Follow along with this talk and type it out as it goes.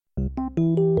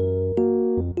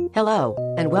Hello,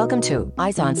 and welcome to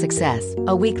Eyes on Success,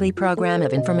 a weekly program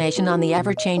of information on the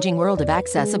ever-changing world of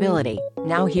accessibility.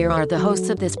 Now here are the hosts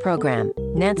of this program,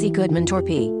 Nancy Goodman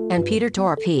Torpey and Peter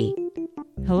Torpey.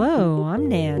 Hello, I'm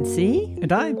Nancy.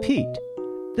 And I'm Pete.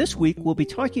 This week we'll be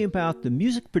talking about the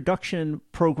music production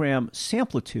program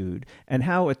Samplitude and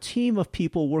how a team of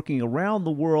people working around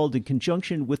the world in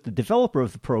conjunction with the developer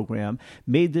of the program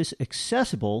made this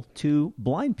accessible to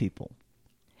blind people.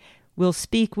 We'll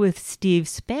speak with Steve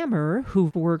Spammer,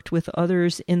 who worked with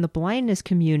others in the blindness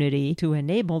community to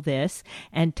enable this,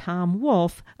 and Tom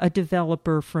Wolf, a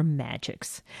developer from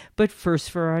Magix. But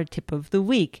first for our tip of the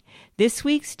week. This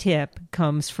week's tip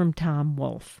comes from Tom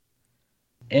Wolf.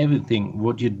 Everything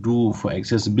what you do for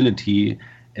accessibility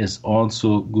is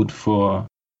also good for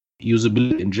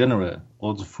usability in general,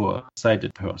 also for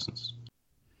sighted persons.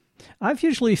 I've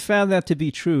usually found that to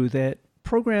be true, that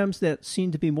programs that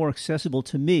seem to be more accessible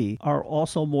to me are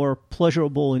also more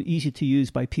pleasurable and easy to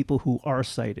use by people who are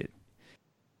sighted.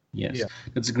 Yes,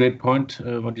 That's a great point,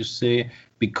 what you say,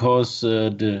 because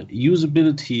the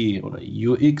usability or the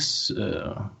UX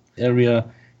area,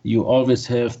 you always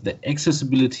have the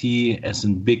accessibility as a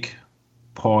big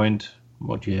point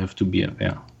what you have to be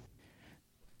aware.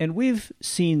 And we've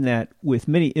seen that with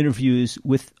many interviews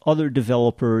with other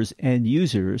developers and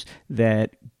users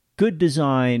that good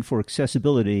design for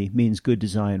accessibility means good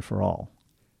design for all.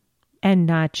 And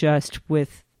not just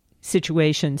with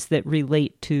situations that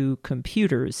relate to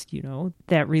computers,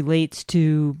 that relates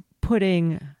to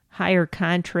putting higher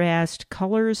contrast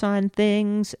colors on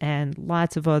things and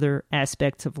lots of other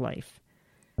aspects of life.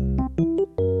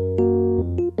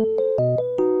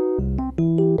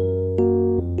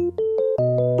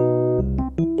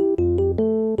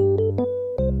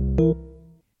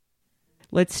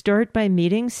 Let's start by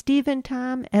meeting Steve and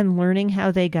Tom and learning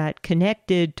how they got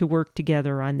connected to work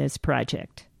together on this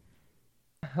project.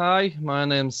 Hi, my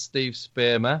name's Steve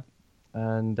Spammer,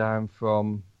 and I'm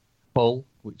from Hull,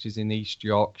 which is in East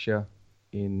Yorkshire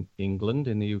in England,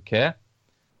 in the UK.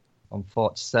 I'm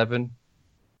 47,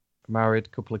 married,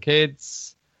 couple of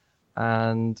kids,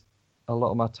 and a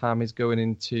lot of my time is going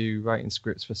into writing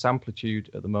scripts for Samplitude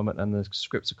at the moment, and the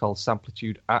scripts are called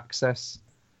Samplitude Access.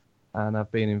 And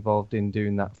I've been involved in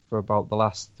doing that for about the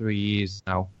last 3 years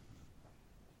now.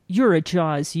 You're a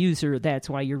JAWS user, that's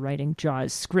why you're writing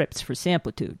JAWS scripts for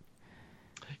Samplitude.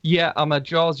 Yeah, I'm a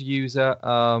JAWS user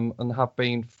and have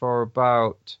been for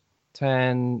about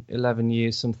 10, 11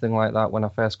 years, something like that, when I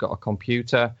first got a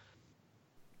computer.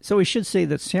 So we should say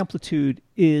that Samplitude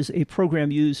is a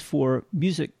program used for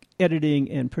music editing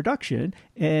and production,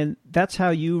 and that's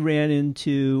how you ran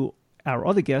into our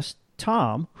other guest,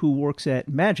 Tom, who works at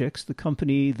Magix, the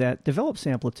company that develops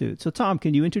Samplitude. So, Tom,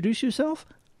 can you introduce yourself?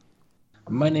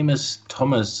 My name is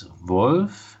Thomas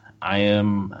Wolf. I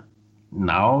am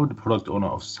now the product owner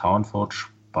of SoundForge,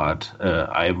 but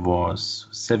I was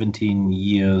 17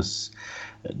 years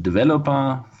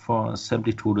developer for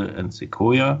Samplitude and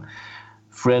Sequoia.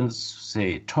 Friends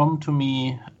say Tom to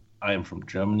me. I am from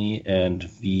Germany, and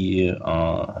we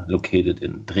are located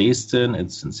in Dresden.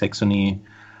 It's in Saxony.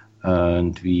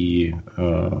 And we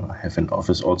have an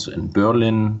office also in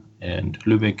Berlin and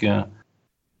Lübeck.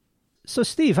 So,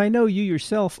 Steve, I know you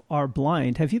yourself are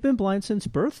blind. Have you been blind since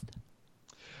birth?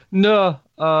 No,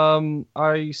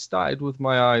 I started with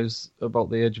my eyes about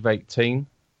the age of 18,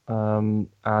 and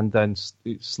then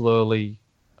it slowly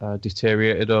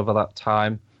deteriorated over that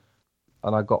time.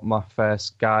 And I got my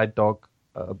first guide dog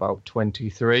at about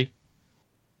 23.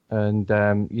 And,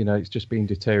 it's just been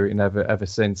deteriorating ever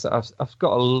since. I've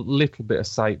got a little bit of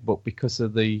sight, but because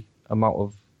of the amount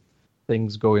of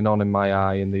things going on in my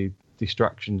eye and the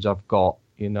distractions I've got,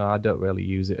 I don't really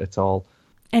use it at all.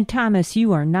 And Thomas,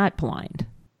 you are not blind.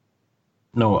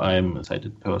 No, I'm a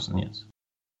sighted person, yes.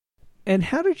 And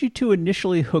how did you two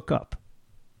initially hook up?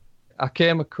 I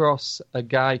came across a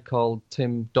guy called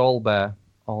Tim Dolbear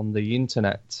on the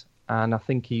internet, and I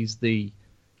think he's the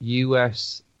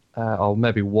US... or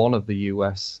maybe one of the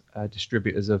US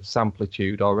distributors of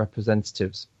Samplitude or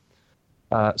representatives.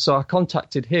 So I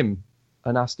contacted him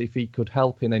and asked if he could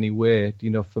help in any way,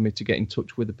 for me to get in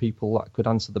touch with the people that could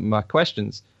answer my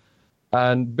questions.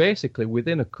 And basically,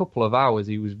 within a couple of hours,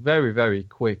 he was very, very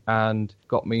quick and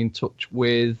got me in touch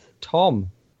with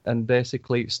Tom. And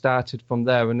basically, it started from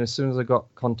there. And as soon as I got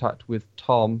contact with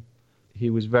Tom, he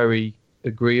was very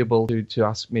agreeable to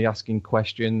asking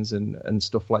questions and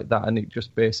stuff like that, and it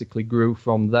just basically grew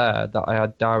from there that I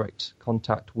had direct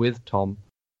contact with Tom.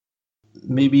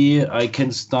 Maybe I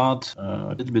can start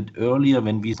a little bit earlier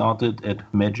when we started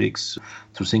at Magix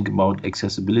to think about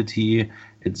accessibility.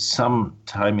 It's some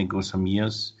time ago, some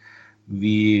years,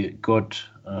 we got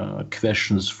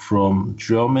questions from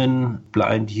German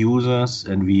blind users,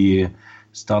 and we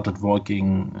started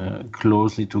working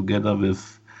closely together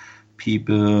with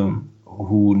people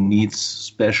who needs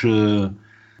special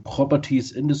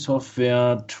properties in the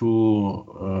software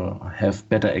to have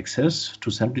better access to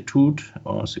Samplitude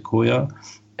or Sequoia.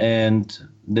 And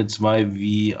that's why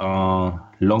we are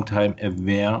long time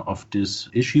aware of these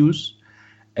issues.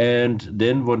 And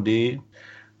then one day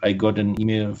I got an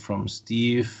email from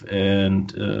Steve,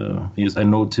 and yes, I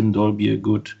know Tim Dolby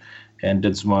good, and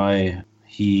that's why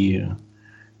he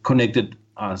connected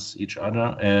us each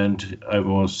other. And I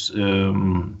was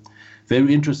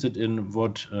very interested in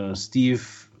what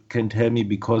Steve can tell me,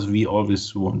 because we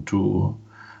always want to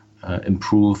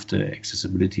improve the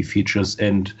accessibility features,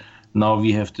 and now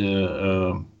we have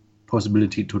the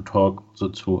possibility to talk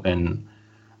to an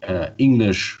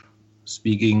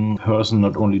English-speaking person,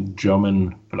 not only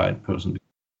German blind person.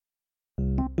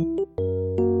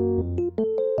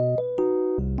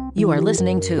 You are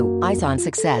listening to Eyes on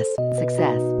Success.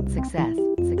 Success, success,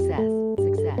 success,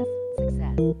 success,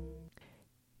 success.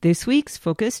 This week's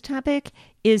focus topic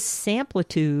is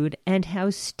Samplitude and how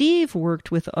Steve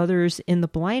worked with others in the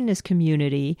blindness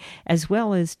community, as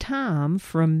well as Tom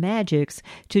from Magix,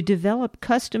 to develop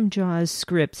custom JAWS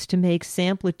scripts to make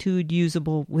Samplitude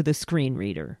usable with a screen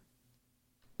reader.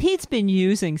 Pete's been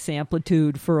using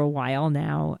Samplitude for a while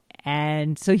now,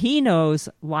 and so he knows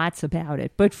lots about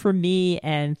it. But for me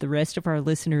and the rest of our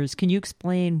listeners, can you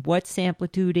explain what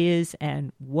Samplitude is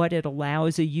and what it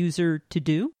allows a user to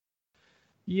do?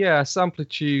 Yeah,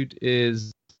 Samplitude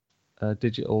is a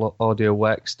digital audio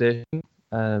workstation,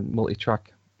 a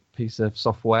multi-track piece of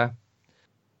software,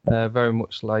 very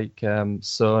much like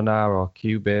Sonar or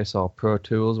Cubase or Pro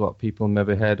Tools, what people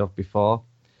maybe heard of before.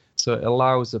 So it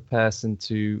allows a person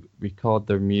to record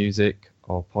their music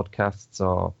or podcasts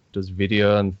or does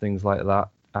video and things like that,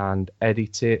 and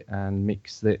edit it and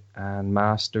mix it and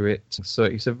master it. So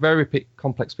it's a very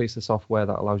complex piece of software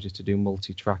that allows you to do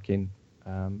multi-tracking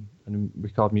and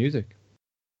record music.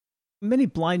 Many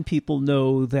blind people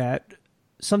know that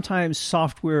sometimes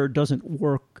software doesn't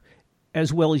work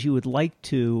as well as you would like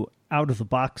to out of the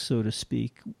box, so to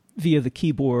speak, via the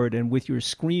keyboard and with your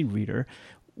screen reader.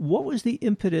 What was the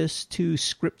impetus to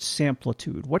script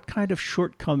Samplitude? What kind of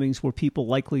shortcomings were people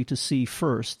likely to see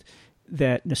first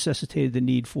that necessitated the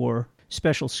need for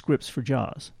special scripts for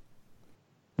JAWS?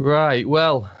 Right.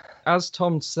 Well, as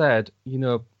Tom said,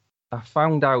 I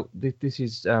found out this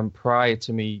is prior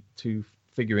to me to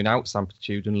figuring out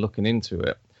Samplitude and looking into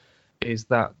it, is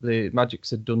that the Magix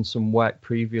had done some work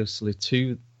previously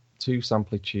to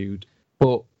Samplitude.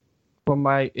 But from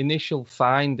my initial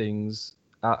findings,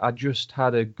 I just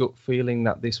had a gut feeling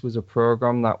that this was a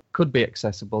program that could be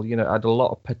accessible, it had a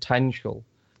lot of potential.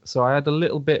 So I had a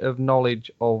little bit of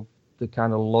knowledge of the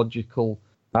kind of logical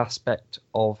aspect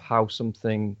of how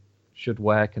something should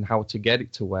work and how to get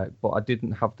it to work, but I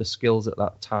didn't have the skills at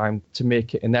that time to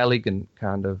make it an elegant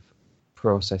kind of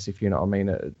process, if you know what I mean,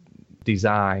 a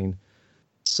design.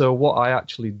 So what I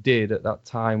actually did at that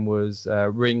time was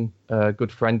ring a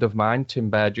good friend of mine, Tim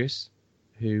Burgess,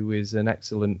 who is an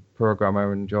excellent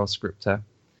programmer and JavaScripter,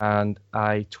 and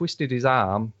I twisted his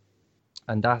arm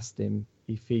and asked him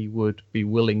if he would be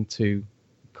willing to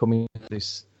come into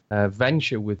this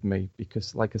venture with me,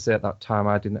 because like I said, at that time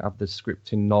I didn't have the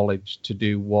scripting knowledge to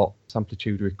do what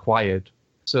Samplitude required.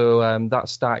 So that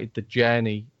started the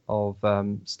journey of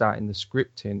starting the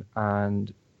scripting,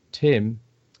 and Tim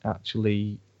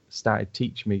actually started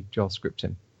teaching me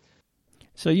JavaScripting.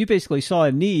 So you basically saw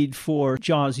a need for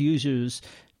JAWS users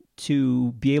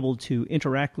to be able to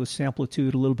interact with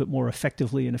Samplitude a little bit more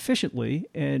effectively and efficiently,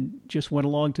 and just went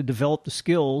along to develop the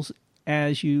skills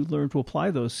as you learn to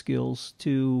apply those skills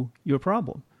to your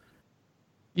problem.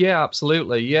 Yeah,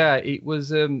 absolutely. Yeah, it was,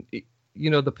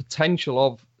 the potential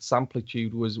of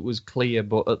Samplitude was clear,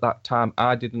 but at that time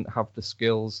I didn't have the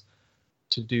skills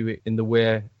to do it in the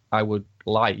way I would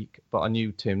like, but I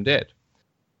knew Tim did.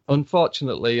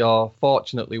 Unfortunately, or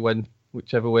fortunately,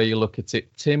 whichever way you look at it,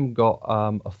 Tim got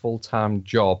a full-time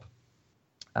job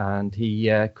and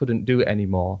he couldn't do it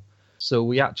anymore. So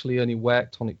we actually only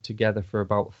worked on it together for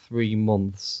about 3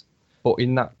 months. But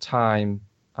in that time,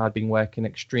 I'd been working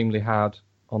extremely hard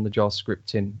on the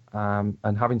JavaScripting,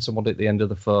 and having someone at the end of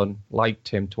the phone like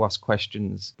Tim to ask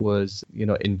questions was,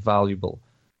 invaluable.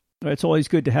 It's always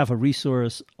good to have a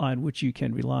resource on which you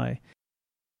can rely.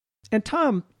 And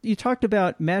Tom, you talked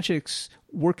about Magix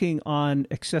working on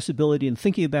accessibility and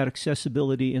thinking about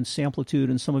accessibility in Samplitude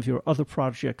and some of your other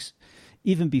projects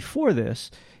even before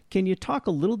this. Can you talk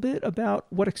a little bit about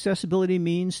what accessibility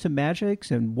means to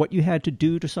Magix and what you had to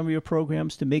do to some of your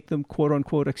programs to make them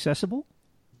quote-unquote accessible?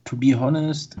 To be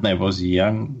honest, I was a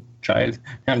young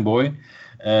boy.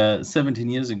 17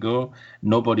 years ago,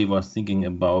 nobody was thinking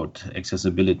about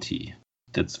accessibility.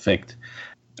 That's a fact.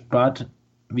 But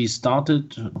we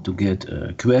started to get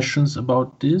questions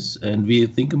about this, and we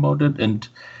think about it, and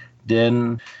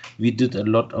then we did a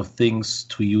lot of things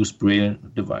to use Braille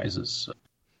devices.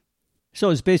 So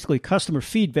it's basically customer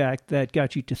feedback that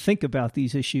got you to think about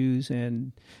these issues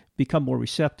and become more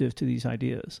receptive to these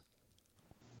ideas.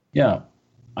 Yeah,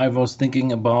 I was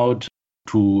thinking about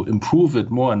to improve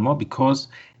it more and more, because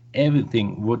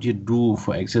everything what you do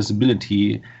for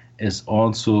accessibility is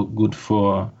also good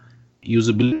for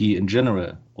usability in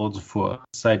general, also for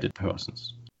sighted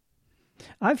persons.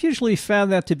 I've usually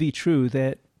found that to be true,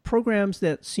 that programs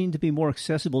that seem to be more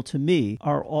accessible to me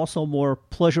are also more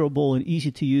pleasurable and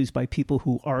easy to use by people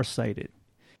who are sighted.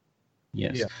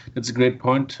 Yes, That's a great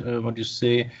point, what you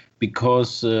say,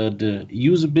 because the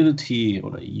usability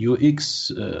or the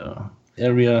UX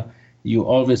area, you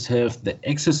always have the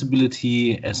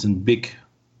accessibility as a big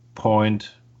point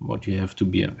what you have to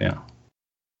be aware.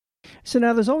 So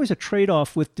now there's always a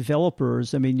trade-off with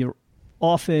developers. I mean, you're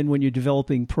often, when you're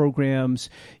developing programs,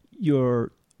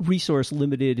 you're resource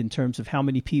limited in terms of how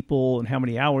many people and how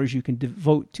many hours you can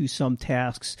devote to some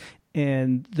tasks.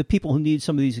 And the people who need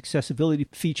some of these accessibility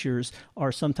features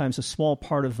are sometimes a small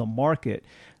part of the market.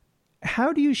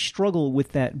 How do you struggle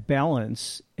with that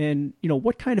balance? And,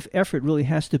 what kind of effort really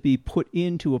has to be put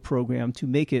into a program to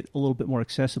make it a little bit more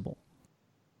accessible?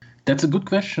 That's a good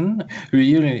question.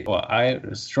 Really, I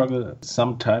struggle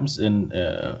sometimes in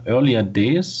earlier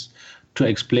days to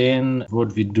explain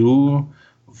what we do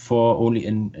for only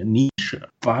a niche.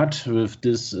 But with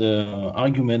this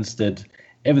arguments that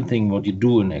everything what you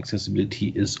do in accessibility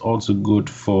is also good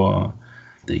for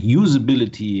the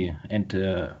usability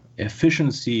and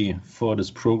efficiency for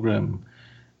this program,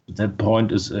 that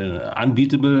point is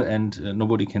unbeatable, and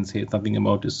nobody can say something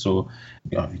about this. So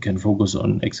we can focus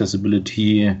on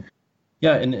accessibility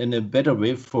in a better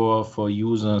way for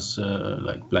users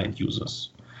like blind users.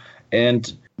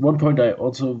 And one point I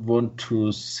also want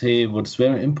to say, what's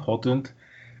very important,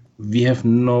 we have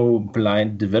no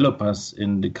blind developers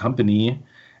in the company,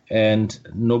 and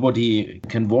nobody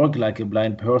can work like a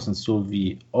blind person. So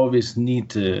we always need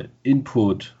the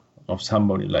input of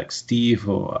somebody like Steve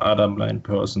or other blind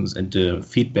persons and the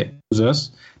feedback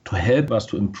users to help us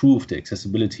to improve the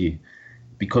accessibility,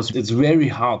 because it's very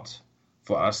hard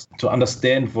for us to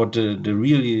understand what the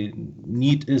really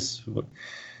need is.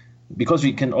 Because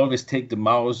we can always take the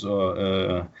mouse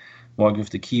or work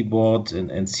with the keyboard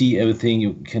and see everything.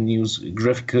 You can use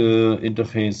graphical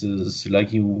interfaces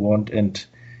like you want, and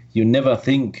you never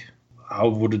think how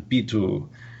would it be to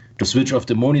switch off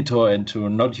the monitor and to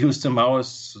not use the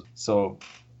mouse. So,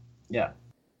 yeah.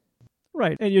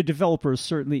 Right. And your developers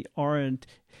certainly aren't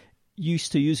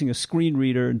used to using a screen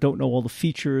reader and don't know all the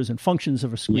features and functions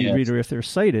of a screen reader if they're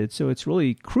sighted. So it's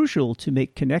really crucial to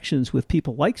make connections with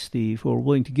people like Steve who are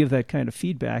willing to give that kind of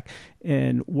feedback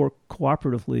and work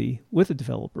cooperatively with the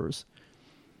developers.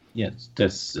 Yes,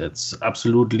 that's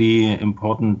absolutely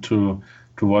important to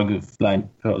work with blind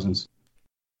persons.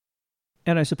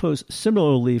 And I suppose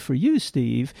similarly for you,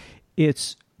 Steve,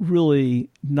 it's really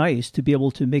nice to be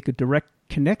able to make a direct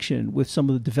connection with some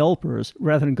of the developers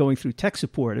rather than going through tech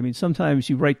support. I mean, sometimes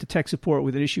you write to tech support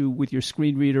with an issue with your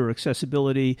screen reader or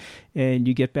accessibility, and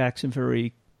you get back some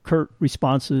very curt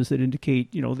responses that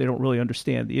indicate, they don't really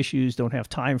understand the issues, don't have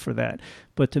time for that.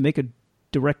 But to make a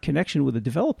direct connection with a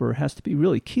developer has to be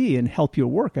really key and help your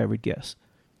work, I would guess.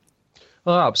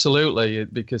 Oh, absolutely,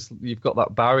 because you've got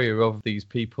that barrier of these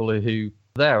people who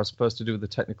they are supposed to do the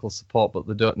technical support, but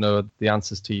they don't know the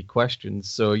answers to your questions.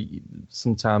 So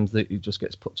sometimes it just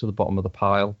gets put to the bottom of the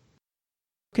pile.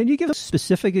 Can you give us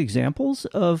specific examples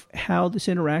of how this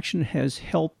interaction has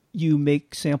helped you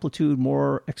make Samplitude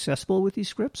more accessible with these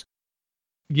scripts?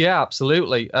 Yeah,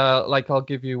 absolutely. I'll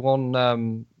give you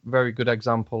one very good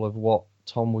example of what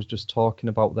Tom was just talking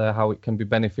about there, how it can be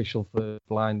beneficial for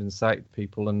blind and sighted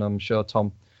people. And I'm sure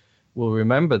Tom will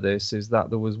remember this, is that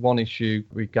there was one issue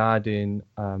regarding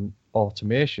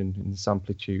automation in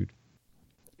Samplitude.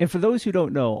 And for those who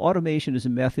don't know, automation is a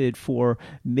method for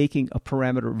making a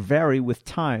parameter vary with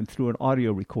time through an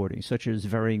audio recording, such as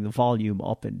varying the volume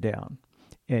up and down.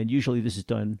 And usually this is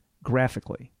done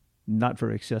graphically, not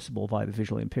very accessible by the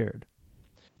visually impaired.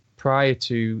 Prior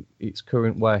to its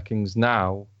current workings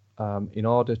now, in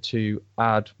order to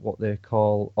add what they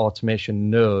call automation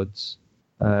nodes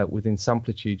within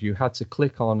Samplitude, you had to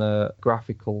click on a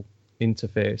graphical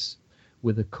interface,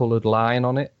 with a coloured line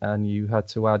on it, and you had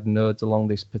to add nodes along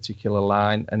this particular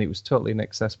line, and it was totally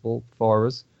inaccessible for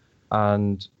us.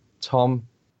 And Tom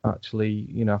actually,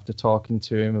 after talking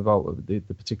to him about the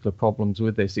particular problems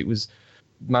with this,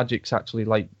 Magix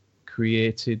actually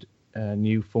created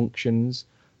new functions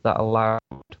that allowed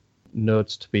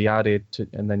nodes to be added to,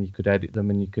 and then you could edit them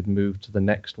and you could move to the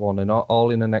next one, and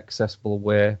all in an accessible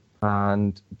way.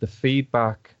 And the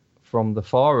feedback from the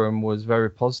forum was very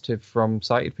positive from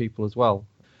sighted people as well.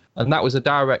 And that was a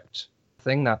direct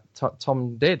thing that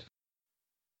Tom did.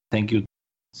 Thank you.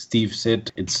 Steve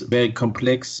said it's very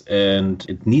complex and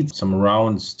it needs some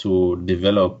rounds to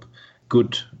develop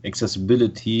good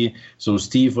accessibility. So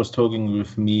Steve was talking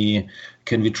with me,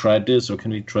 can we try this or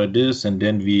can we try this? And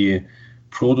then we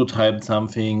prototyped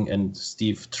something and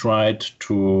Steve tried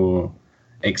to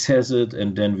access it,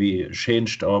 and then we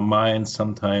changed our minds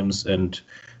sometimes and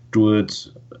do it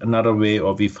another way,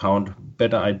 or we found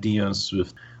better ideas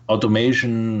with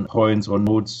automation points or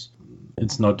nodes.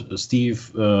 It's not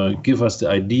Steve give us the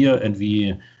idea and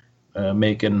we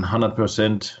make an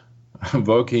 100%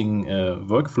 working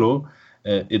workflow.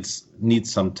 It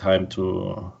needs some time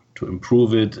to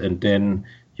improve it, and then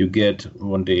you get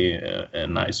one day a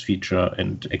nice feature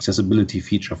and accessibility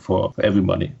feature for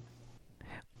everybody.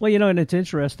 Well, and it's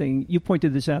interesting. You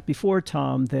pointed this out before,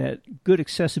 Tom, that good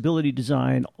accessibility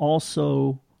design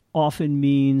also often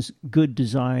means good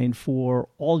design for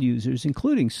all users,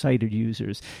 including sighted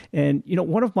users. And,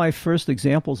 one of my first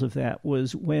examples of that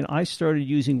was when I started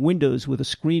using Windows with a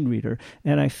screen reader,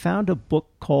 and I found a book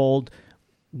called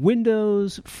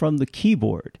Windows from the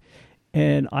Keyboard.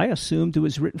 And I assumed it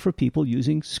was written for people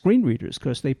using screen readers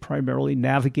because they primarily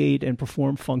navigate and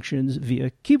perform functions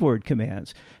via keyboard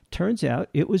commands. Turns out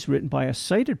it was written by a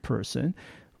sighted person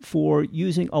for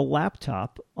using a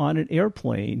laptop on an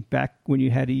airplane back when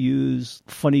you had to use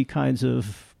funny kinds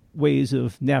of ways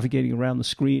of navigating around the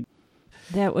screen.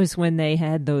 That was when they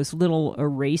had those little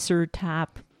eraser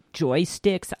top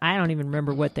joysticks. I don't even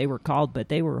remember what they were called, but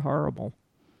they were horrible.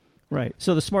 Right.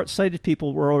 So the smart-sighted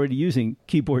people were already using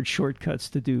keyboard shortcuts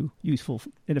to do useful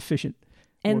and efficient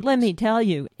And work. let me tell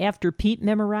you, after Pete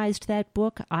memorized that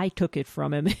book, I took it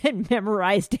from him and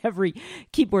memorized every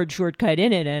keyboard shortcut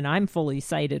in it, and I'm fully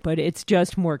sighted, but it's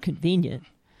just more convenient.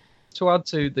 To add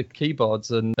to the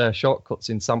keyboards and shortcuts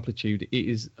in Samplitude, it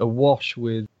is awash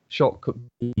with shortcut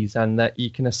keys, and that you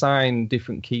can assign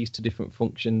different keys to different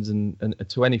functions and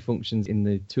to any functions in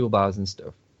the toolbars and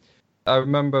stuff. I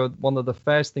remember one of the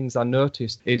first things I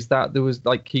noticed is that there was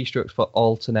keystrokes for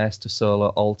Alt and S to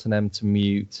solo, Alt and M to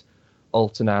mute,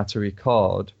 Alt and R to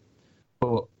record.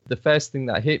 But the first thing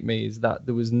that hit me is that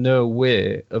there was no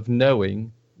way of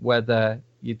knowing whether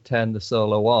you'd turn the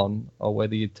solo on or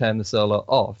whether you'd turn the solo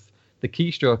off. The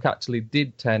keystroke actually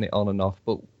did turn it on and off,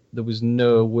 but there was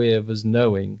no way of us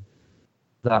knowing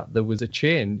that there was a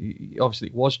chain. Obviously,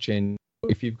 it was chain.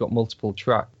 If you've got multiple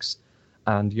tracks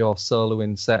and you're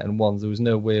soloing certain ones, there was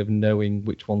no way of knowing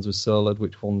which ones were soloed,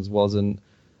 which ones wasn't,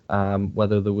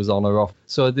 whether there was on or off.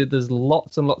 So there's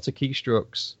lots and lots of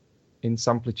keystrokes in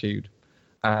Samplitude,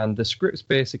 and the scripts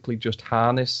basically just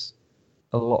harness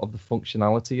a lot of the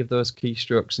functionality of those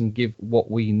keystrokes and give what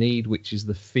we need, which is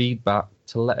the feedback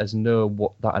to let us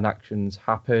know that an action's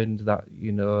happened, that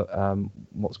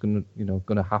what's going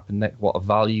to happen next, what a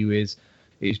value is.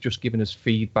 It's just giving us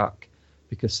feedback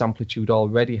because Samplitude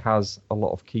already has a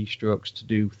lot of keystrokes to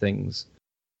do things.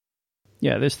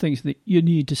 Yeah, there's things that you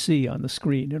need to see on the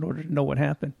screen in order to know what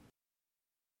happened.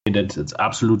 That's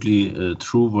absolutely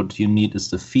true. What you need is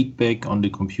the feedback on the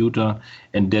computer,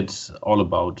 and that's all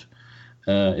about.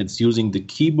 It's using the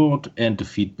keyboard and the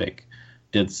feedback.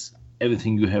 That's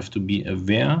everything you have to be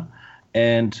aware.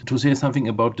 And to say something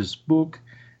about this book,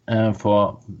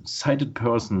 for sighted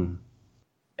person,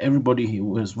 everybody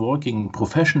who is working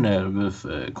professional with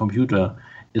a computer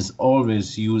is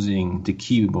always using the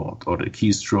keyboard or the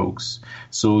keystrokes.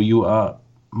 So you are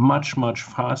much, much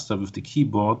faster with the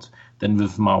keyboard than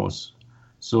with mouse.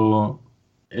 So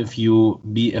if you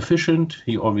be efficient,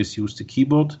 you always use the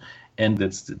keyboard. And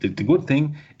that's the good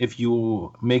thing. If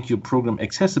you make your program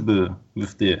accessible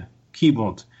with the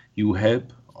keyboard, you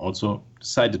help also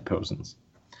sighted persons.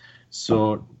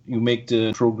 So you make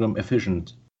the program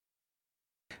efficient.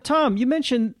 Tom, you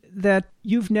mentioned that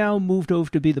you've now moved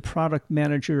over to be the product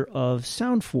manager of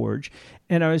SoundForge,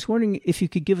 and I was wondering if you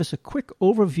could give us a quick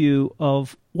overview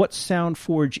of what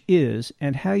SoundForge is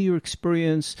and how your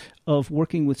experience of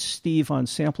working with Steve on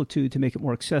Samplitude to make it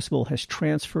more accessible has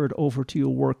transferred over to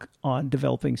your work on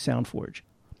developing SoundForge.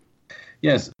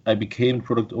 Yes, I became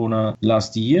product owner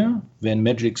last year when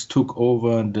Magix took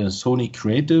over the Sony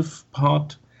Creative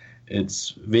part.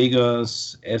 It's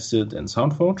Vegas, Acid, and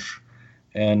SoundForge.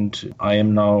 And I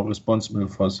am now responsible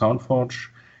for SoundForge.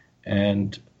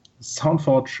 And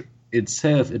SoundForge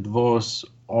itself, it was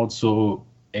also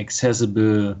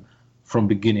accessible from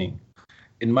beginning.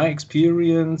 In my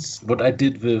experience, what I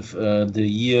did with the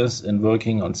years in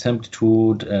working on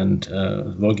Samplitude and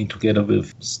working together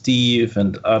with Steve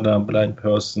and other blind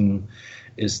person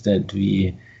is that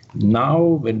we now,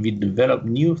 when we develop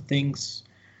new things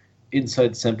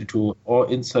inside Samplitude or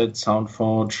inside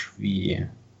SoundForge, we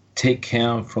take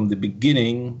care from the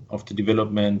beginning of the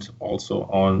development also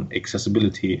on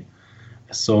accessibility.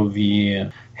 So we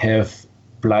have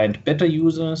blind beta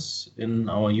users in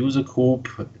our user group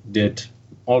that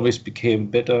always became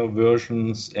better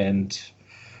versions and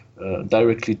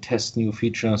directly test new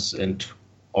features and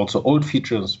also old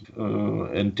features,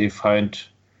 and they find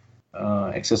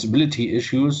accessibility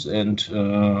issues and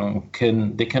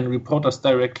they can report us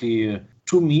directly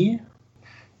to me.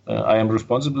 I am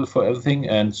responsible for everything,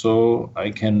 and so I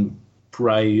can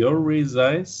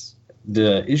prioritize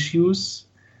the issues,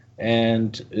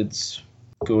 and it's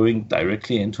going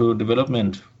directly into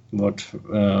development, what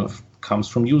comes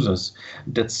from users.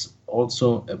 That's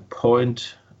also a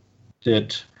point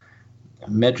that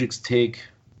Magics take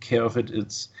care of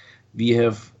it. We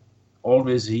have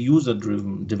always a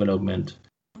user-driven development.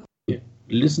 We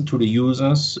listen to the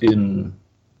users in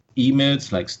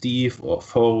emails like Steve or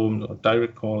forums or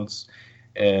direct calls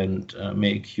and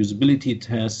make usability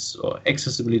tests or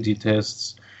accessibility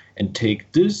tests and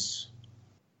take this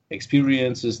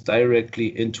experiences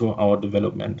directly into our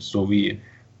development. So we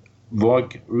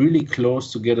work really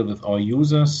close together with our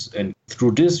users, and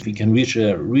through this we can reach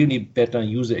a really better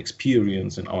user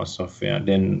experience in our software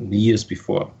than the years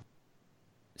before.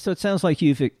 So it sounds like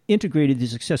you've integrated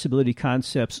these accessibility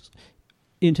concepts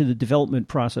into the development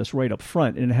process right up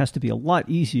front, and it has to be a lot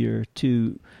easier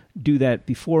to do that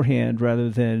beforehand rather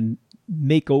than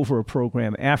make over a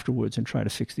program afterwards and try to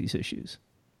fix these issues.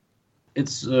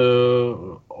 It's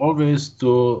always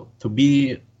to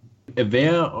be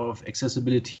aware of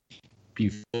accessibility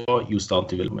before you start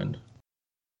development.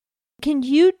 Can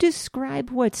you describe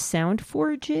what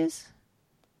SoundForge is?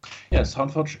 Yeah,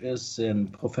 SoundForge is a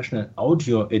professional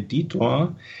audio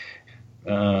editor.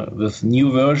 With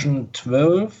new version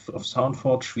 12 of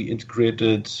SoundForge, we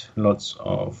integrated lots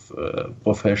of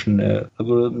professional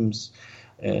algorithms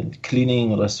and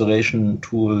cleaning restoration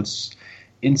tools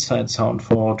inside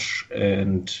SoundForge,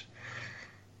 and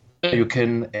you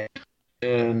can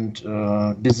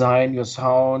design your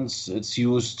sounds. It's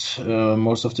used,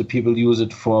 most of the people use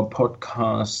it for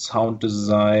podcast, sound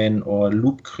design, or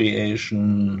loop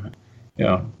creation.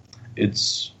 Yeah,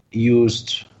 it's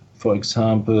used, for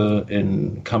example,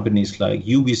 in companies like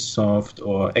Ubisoft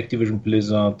or Activision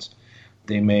Blizzard.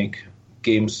 They make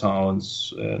game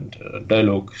sounds and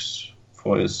dialogues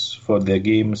for their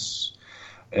games,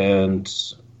 and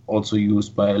also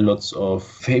used by lots of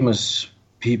famous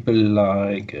people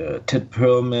like Ted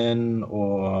Perlman,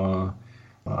 or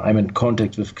I'm in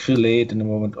contact with Krillate in the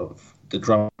moment of the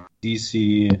drum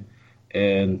DC,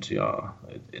 and yeah,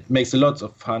 it makes a lot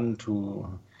of fun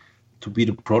to be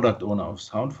the product owner of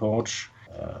SoundForge.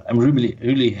 I'm really,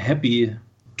 really happy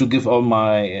to give all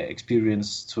my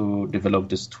experience to develop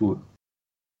this tool.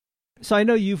 So I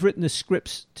know you've written the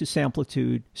scripts to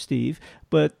Samplitude, Steve,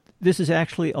 but this is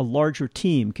actually a larger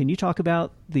team. Can you talk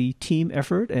about the team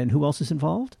effort and who else is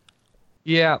involved?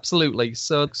 Yeah, absolutely.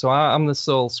 So I'm the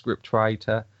sole script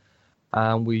writer,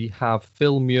 and we have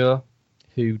Phil Muir,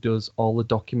 who does all the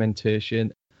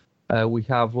documentation. We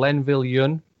have Len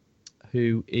Viljoen,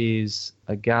 who is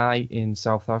a guy in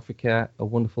South Africa, a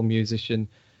wonderful musician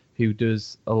who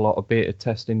does a lot of beta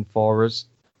testing for us.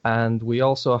 And we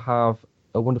also have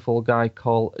a wonderful guy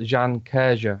called Jan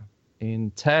Kerja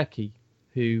in Turkey,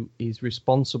 who is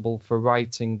responsible for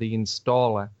writing the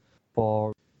installer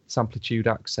for Samplitude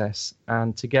Access.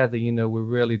 And together, we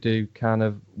really do kind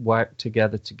of work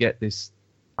together to get this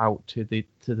out to the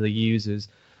users.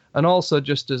 And also,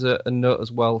 just as a note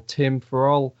as well, Tim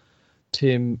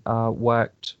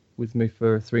worked with me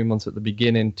for 3 months at the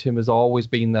beginning. Tim has always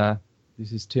been there.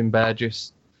 This is Tim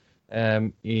Burgess,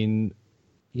 in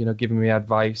giving me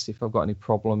advice if I've got any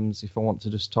problems, if I want to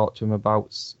just talk to him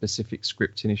about specific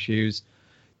scripting issues.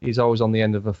 He's always on the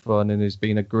end of the phone and has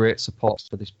been a great support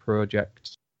for this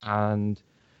project. And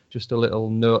just a little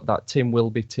note that Tim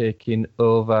will be taking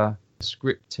over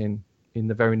scripting in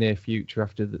the very near future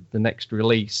after the next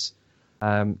release,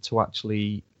 to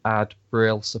actually add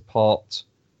Braille support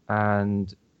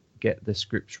and get the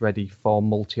scripts ready for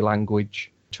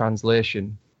multi-language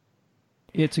translation.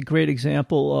 It's a great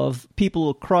example of people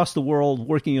across the world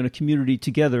working in a community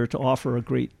together to offer a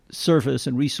great service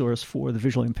and resource for the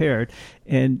visually impaired,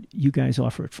 and you guys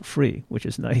offer it for free, which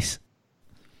is nice.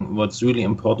 What's really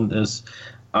important is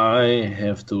I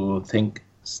have to thank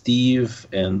Steve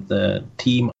and the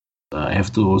team. I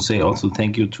have to say also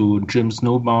thank you to Jim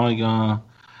Snowbarger,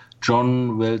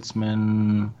 John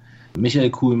Welsman, Michael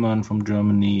Kuhlmann from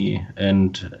Germany,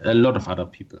 and a lot of other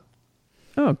people.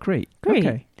 Oh, great. Great.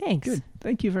 Okay. Thanks. Good.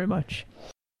 Thank you very much.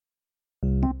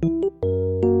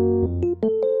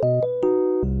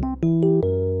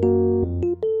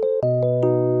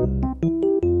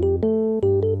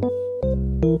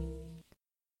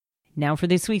 Now for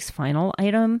this week's final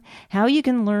item, how you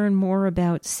can learn more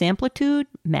about Samplitude,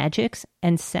 Magix,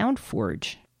 and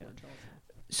SoundForge.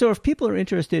 So if people are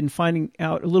interested in finding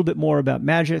out a little bit more about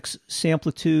Magix,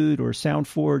 Samplitude, or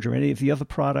SoundForge, or any of the other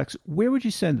products, where would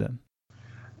you send them?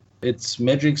 It's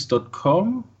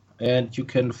magix.com, and you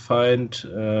can find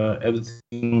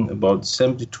everything about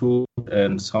Samplitude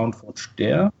and SoundForge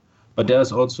there. But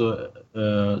there's also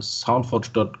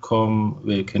soundforge.com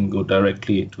where you can go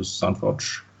directly to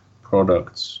SoundForge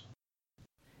products.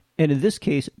 And in this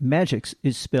case, Magix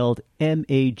is spelled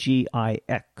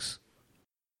Magix.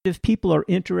 If people are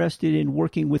interested in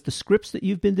working with the scripts that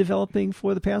you've been developing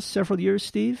for the past several years,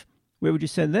 Steve, where would you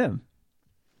send them?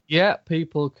 Yeah,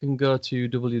 people can go to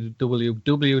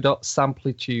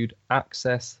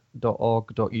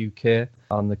www.samplitudeaccess.org.uk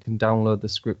and they can download the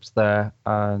scripts there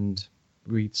and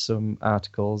read some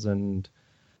articles and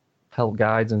help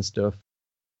guides and stuff.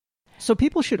 So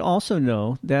people should also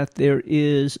know that there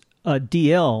is a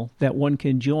DL that one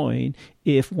can join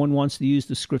if one wants to use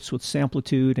the scripts with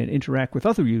Samplitude and interact with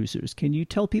other users. Can you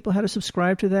tell people how to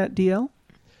subscribe to that DL?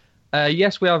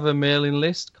 Yes, we have a mailing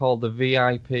list called the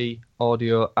VIP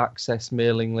Audio Access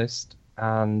mailing list,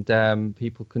 and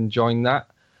people can join that.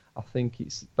 I think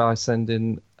it's by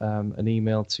sending an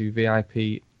email to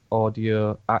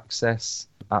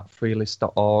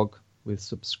vipaudioaccess@freelist.org with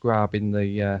subscribe in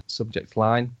the subject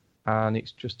line, and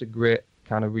it's just a great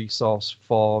kind of resource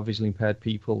for visually impaired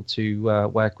people to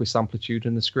work with Samplitude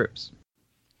and the scripts.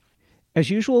 As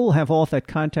usual, we'll have all of that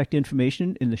contact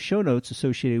information in the show notes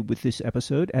associated with this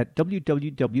episode at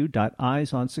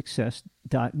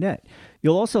www.eyesonsuccess.net.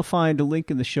 You'll also find a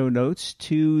link in the show notes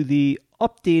to the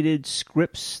updated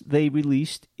scripts they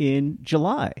released in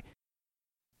July.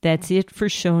 That's it for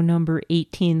show number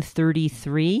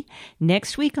 1833.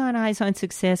 Next week on Eyes on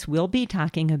Success, we'll be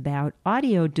talking about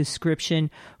audio description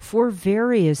for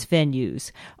various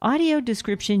venues. Audio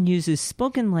description uses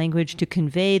spoken language to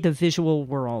convey the visual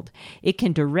world. It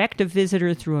can direct a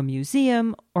visitor through a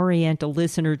museum, orient a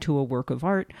listener to a work of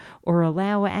art, or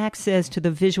allow access to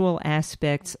the visual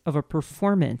aspects of a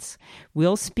performance.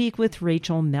 We'll speak with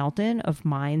Rachel Melton of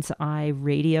Mind's Eye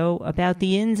Radio about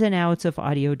the ins and outs of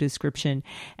audio description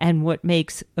and what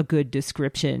makes a good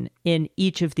description in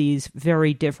each of these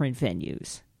very different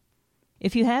venues.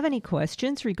 If you have any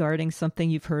questions regarding something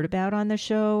you've heard about on the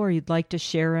show, or you'd like to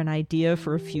share an idea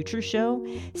for a future show,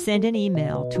 send an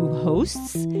email to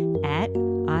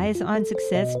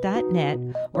hosts@eyesonsuccess.net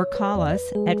or call us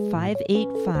at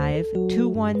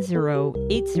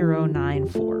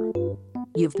 585-210-8094.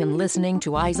 You've been listening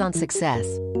to Eyes on Success,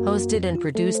 hosted and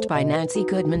produced by Nancy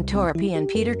Goodman Torpy and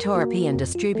Peter Torpy and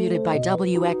distributed by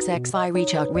WXXI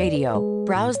Reach Out Radio.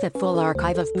 Browse the full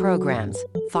archive of programs,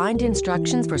 find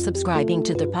instructions for subscribing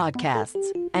to the podcasts,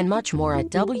 and much more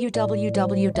at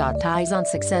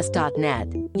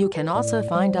www.eyesonsuccess.net. You can also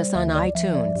find us on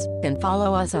iTunes and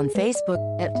follow us on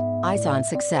Facebook at Eyes on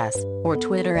Success or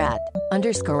Twitter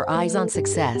 @_Eyes on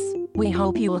Success. We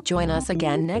hope you will join us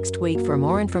again next week for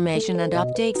more information and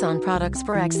updates on products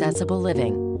for accessible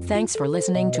living. Thanks for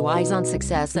listening to Eyes on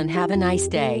Success and have a nice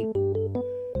day.